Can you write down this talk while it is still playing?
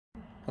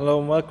Hello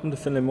and welcome to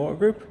Finlay Motor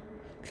Group.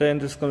 Today I'm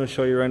just going to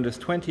show you around this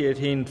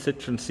 2018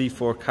 Citroen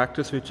C4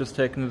 Cactus we've just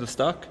taken into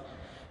stock.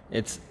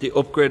 It's the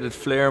upgraded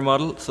FLAIR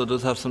model, so it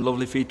does have some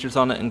lovely features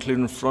on it,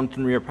 including front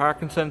and rear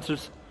parking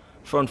sensors,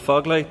 front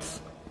fog lights,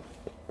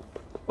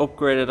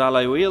 upgraded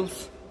alloy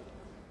wheels,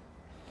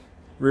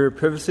 rear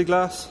privacy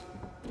glass.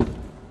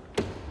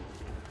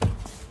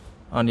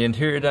 On the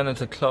interior then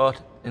it's a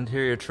cloth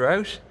interior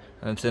throughout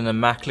and it's in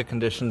immaculate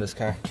condition, this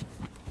car.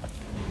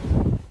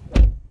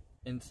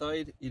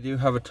 Inside you do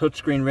have a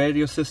touchscreen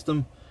radio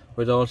system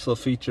which also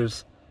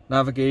features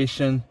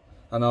navigation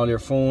and all your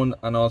phone,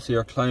 and also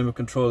your climate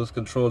control is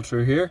controlled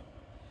through here.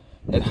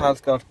 It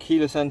has got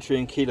keyless entry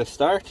and keyless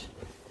start,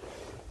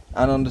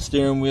 and on the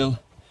steering wheel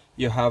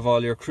you have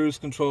all your cruise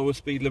control with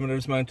speed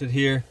limiters mounted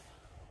here,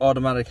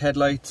 automatic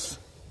headlights,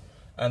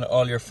 and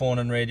all your phone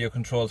and radio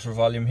controls for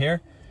volume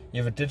here.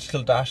 You have a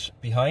digital dash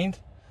behind,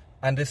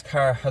 and this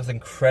car has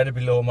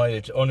incredibly low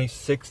mileage, only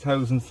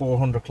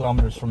 6,400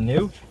 kilometers from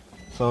new.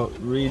 So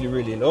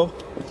really low.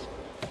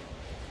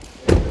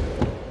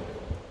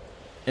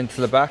 Into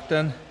the back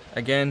then,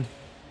 again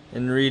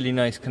in really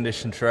nice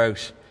condition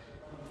throughout.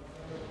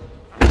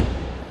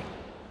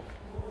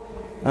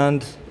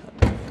 And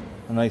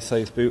a nice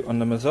size boot on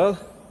them as well.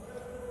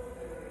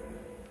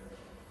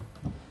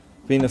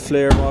 Being a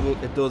FLAIR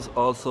model, it does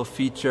also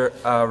feature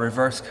a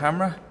reverse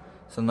camera,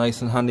 so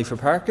nice and handy for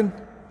parking.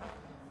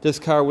 This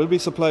car will be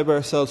supplied by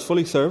ourselves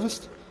fully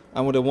serviced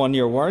and with a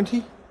 1-year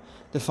warranty.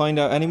 To find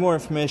out any more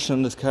information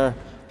on this car,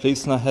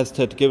 please do not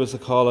hesitate to give us a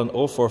call on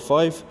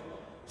 045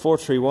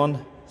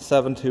 431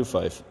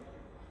 725.